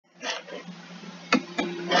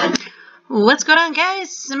What's going on,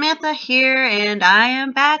 guys? Samantha here, and I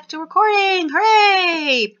am back to recording.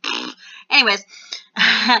 Hooray! Anyways,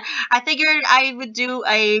 I figured I would do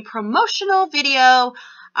a promotional video.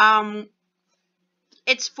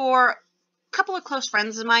 It's for a couple of close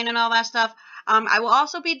friends of mine and all that stuff. I will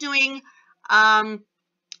also be doing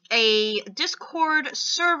a Discord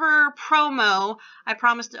server promo. I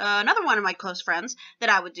promised another one of my close friends that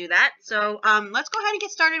I would do that. So let's go ahead and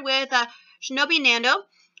get started with Shinobi Nando.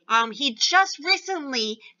 He just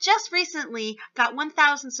recently got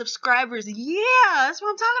 1,000 subscribers. Yeah, that's what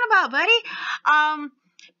I'm talking about, buddy.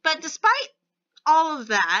 But despite all of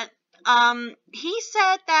that, he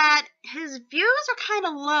said that his views are kind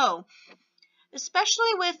of low,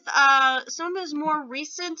 especially with some of his more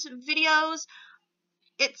recent videos.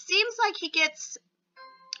 It seems like he gets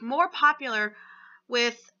more popular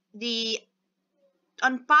with the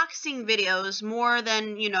unboxing videos more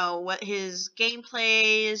than, you know, what his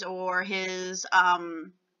gameplays or his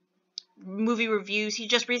movie reviews. He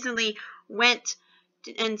just recently went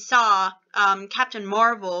and saw Captain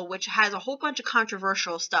Marvel, which has a whole bunch of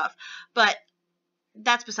controversial stuff, but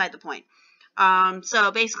that's beside the point. So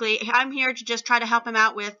basically, I'm here to just try to help him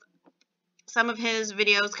out with some of his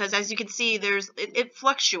videos, because as you can see, it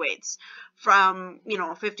fluctuates from, you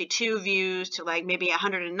know, 52 views to like maybe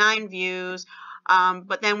 109 views.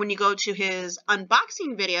 But then when you go to his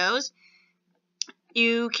unboxing videos,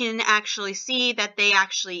 you can actually see that they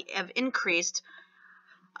actually have increased.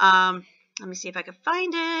 Let me see if I can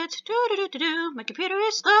find it. My computer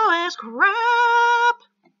is slow as crap.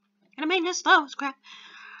 And I made it slow as crap.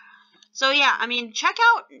 So yeah, I mean, check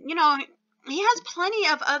out, you know, he has plenty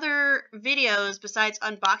of other videos besides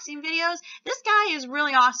unboxing videos. This guy is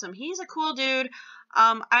really awesome. He's a cool dude.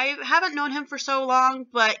 I haven't known him for so long,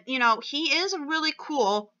 but, you know, he is a really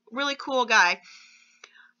cool guy.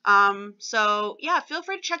 So, yeah, feel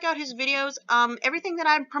free to check out his videos. Everything that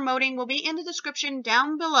I'm promoting will be in the description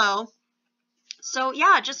down below. So,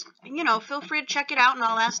 yeah, just, you know, feel free to check it out and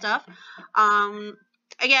all that stuff.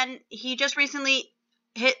 Again, he just recently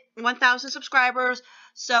hit 1,000 subscribers,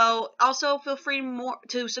 so also feel free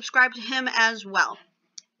to subscribe to him as well.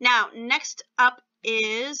 Now, next up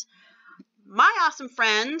is my awesome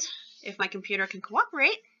friend, if my computer can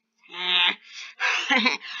cooperate,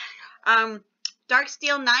 Dark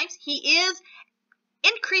Steel Knives. He is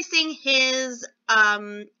increasing his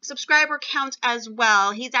subscriber count as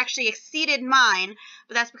well. He's actually exceeded mine,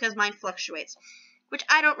 but that's because mine fluctuates, which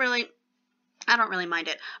I don't really mind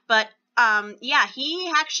it. But yeah,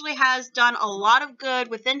 he actually has done a lot of good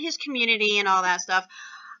within his community and all that stuff.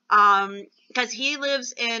 Because he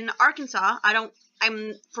lives in Arkansas.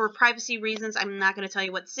 For privacy reasons, I'm not going to tell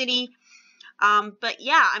you what city. But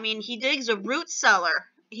yeah, I mean, he digs a root cellar.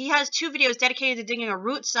 He has 2 videos dedicated to digging a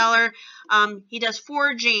root cellar. He does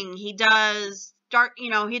forging. He does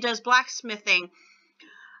he does blacksmithing.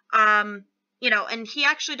 You know, and he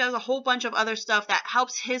actually does a whole bunch of other stuff that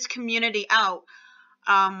helps his community out.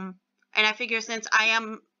 And I figure since I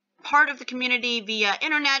am part of the community via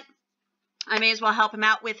internet, I may as well help him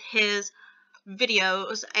out with his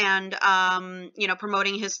videos and, you know,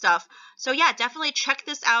 promoting his stuff. So yeah, definitely check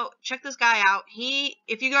this out. Check this guy out.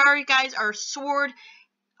 If you guys are sword,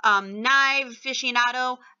 knife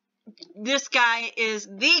aficionado, this guy is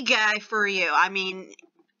the guy for you. I mean,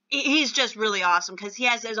 he's just really awesome because he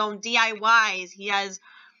has his own DIYs. He has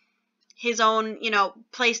his own, you know,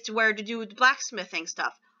 place to do the blacksmithing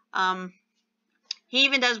stuff. He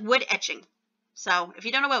even does wood etching. So if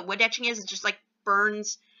you don't know what wood etching is, it's just like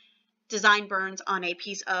design burns on a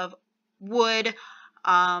piece of wood.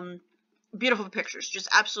 Beautiful pictures, just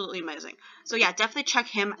absolutely amazing. So yeah, definitely check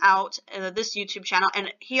him out, this YouTube channel.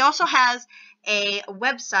 And he also has a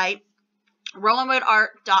website,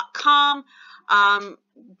 RowanWoodArt.com.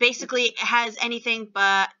 Basically it has anything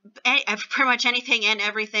but pretty much anything and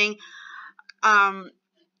everything.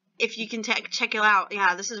 If you can check it out,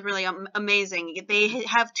 yeah, this is really amazing. They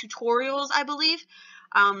have tutorials, I believe.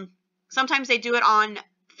 Sometimes they do it on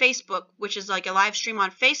Facebook, which is like a live stream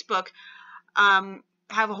on Facebook.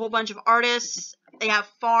 Have a whole bunch of artists. They have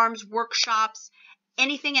farms, workshops,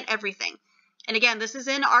 anything and everything. And again, this is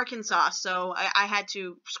in Arkansas, so I had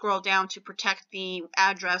to scroll down to protect the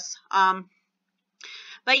address.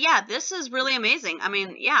 But yeah, this is really amazing. I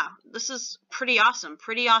mean, yeah, this is pretty awesome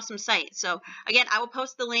site. So again, I will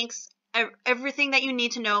post the links, everything that you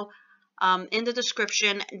need to know, in the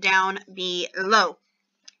description down below.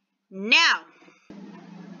 Now,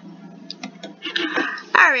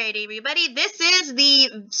 alright, everybody, this is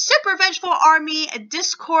the Super Vengeful Army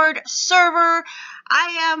Discord server.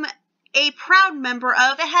 I am a proud member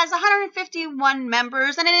of. It has 151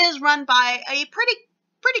 members, and it is run by a pretty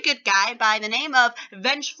pretty good guy by the name of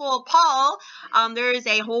Vengeful Paul. There is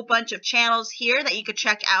a whole bunch of channels here that you could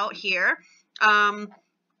check out here.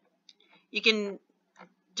 You can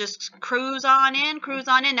just cruise on in.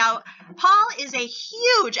 Now, Paul is a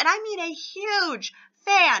huge, and I mean a huge,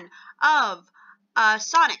 fan of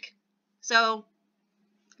Sonic. So,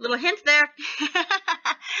 little hint there.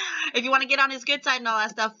 If you want to get on his good side and all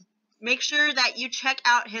that stuff, make sure that you check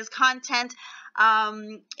out his content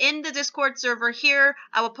in the Discord server here.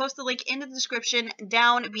 I will post the link in the description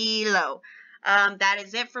down below. That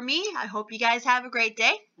is it for me. I hope you guys have a great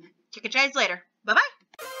day. Check you guys later. Bye-bye.